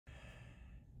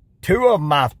Two of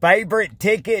my favorite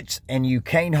tickets, and you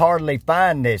can't hardly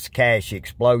find this cash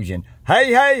explosion.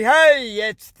 Hey, hey, hey,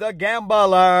 it's the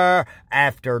Gambler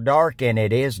After Dark, and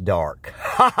it is dark.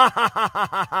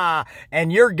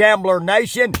 And your Gambler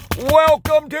Nation,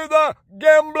 welcome to the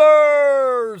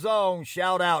Gambler Zone.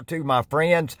 Shout out to my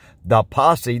friends, the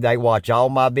posse. They watch all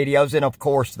my videos, and of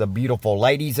course, the beautiful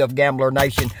ladies of Gambler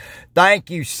Nation. Thank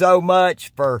you so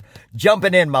much for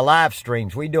jumping in my live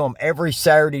streams. We do them every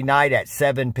Saturday night at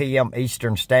 7 p.m.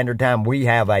 Eastern Standard Time. We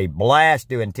have a blast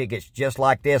doing tickets just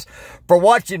like this. For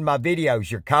watching my videos,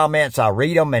 your comments, I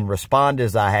read them and respond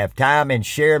as I have time, and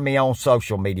share me on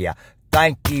social media.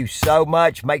 Thank you so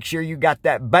much. Make sure you got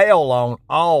that bell on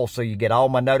all so you get all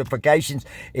my notifications.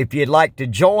 If you'd like to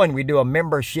join, we do a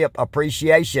membership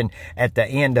appreciation at the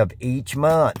end of each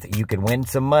month. You can win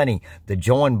some money. The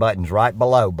join button's right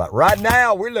below. But right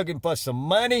now, we're looking for some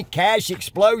money, cash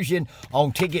explosion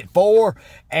on ticket 4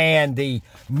 and the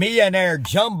Millionaire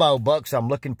Jumbo Bucks. I'm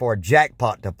looking for a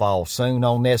jackpot to fall soon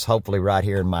on this, hopefully right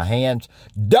here in my hands.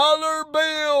 Dollar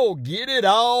bill, get it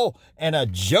all, and a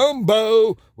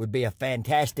jumbo would be a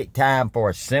fantastic time for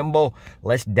a symbol.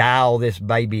 Let's dial this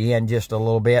baby in just a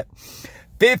little bit.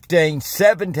 15,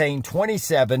 17,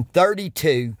 27,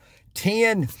 32,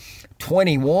 10,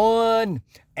 21,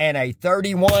 and a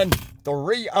 31,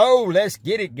 3. Oh, let's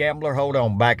get it, Gambler. Hold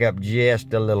on, back up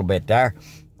just a little bit there.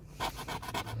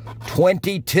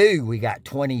 22, we got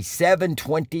 27,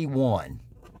 21.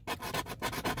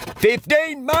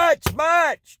 15,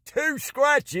 match. 2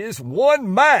 scratches,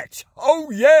 1 match.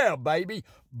 Oh, yeah, baby.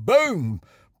 Boom.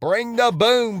 Bring the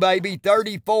boom, baby.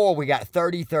 34, we got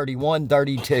 30, 31,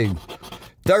 32.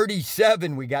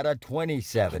 37, we got a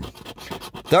 27.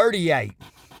 38.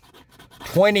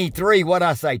 23, what'd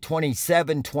I say?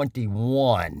 27,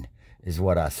 21 is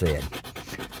what I said.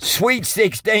 Sweet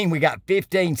 16, we got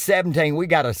 15, 17. We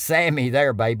got a Sammy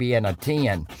there, baby, and a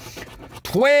 10.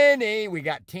 20, we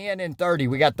got 10 and 30.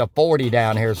 We got the 40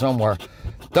 down here somewhere.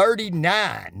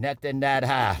 39, nothing that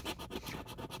high.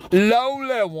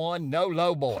 Low one, no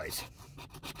low boys.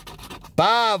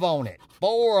 5 on it,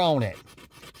 4 on it.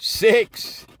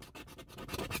 6,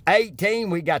 18,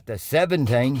 we got the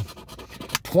 17.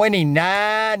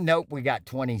 29, nope, we got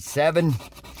 27.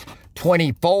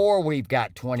 24, we've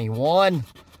got 21.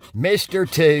 Mr.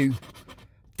 2.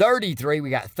 33, we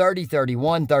got 30,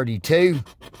 31, 32.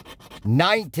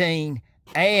 19,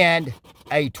 and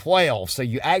a 12. So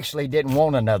you actually didn't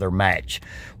want another match.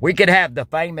 We could have the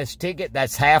famous ticket.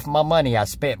 That's half my money. I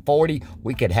spent 40.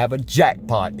 We could have a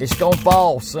jackpot. It's going to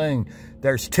fall soon.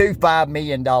 There's 2 $5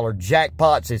 million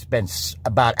jackpots. It's been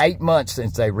about 8 months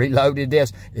since they reloaded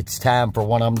this. It's time for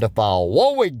one of them to fall.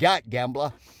 What we got,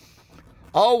 Gambler?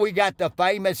 Oh, we got the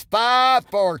famous 5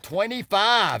 for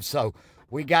 25. So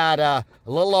we got a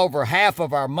little over half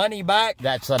of our money back.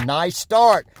 That's a nice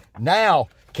start. Now,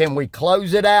 can we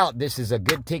close it out? This is a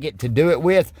good ticket to do it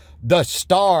with. The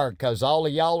star, because all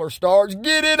of y'all are stars.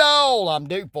 Get it all. I'm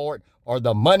due for it. Or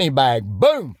the money bag.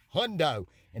 Boom. Hundo.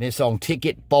 And it's on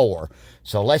ticket 4.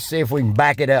 So let's see if we can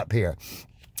back it up here.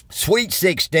 Sweet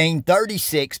 16,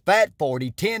 36, Fat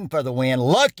 40, 10 for the win,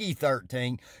 Lucky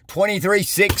 13, 23,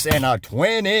 6, and a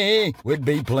 20 would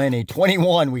be plenty.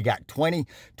 21, we got 20,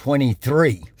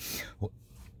 23.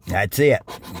 That's it.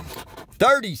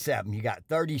 37, you got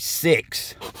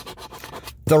 36.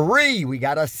 3, we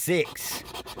got a 6.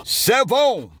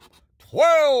 7,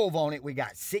 12 on it, we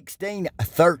got 16,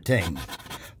 13.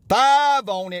 5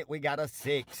 on it, we got a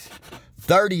 6.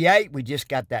 38, we just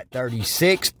got that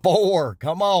 36. 4,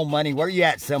 come on, money, where you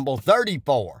at, symbol?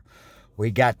 34, we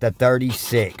got the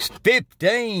 36.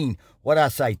 15, what'd I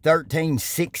say? 13,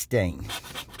 16.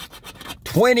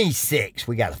 26,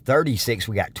 we got a 36.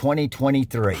 We got 20,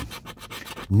 23.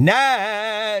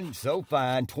 9, so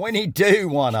fine. 22,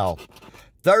 1 off.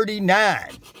 39.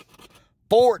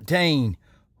 14.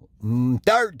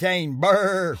 13,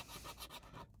 brr.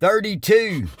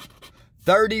 32.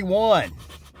 31.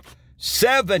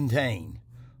 17.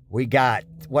 We got,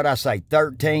 what'd I say?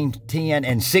 13, 10,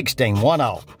 and 16. 1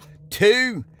 off.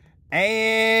 2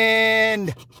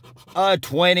 and a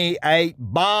 28.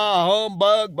 Bah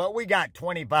humbug, but we got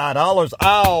 $25.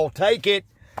 I'll take it.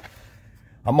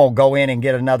 I'm going to go in and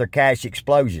get another cash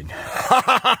explosion.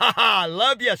 I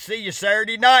love you. See you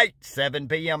Saturday night, 7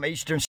 p.m. Eastern.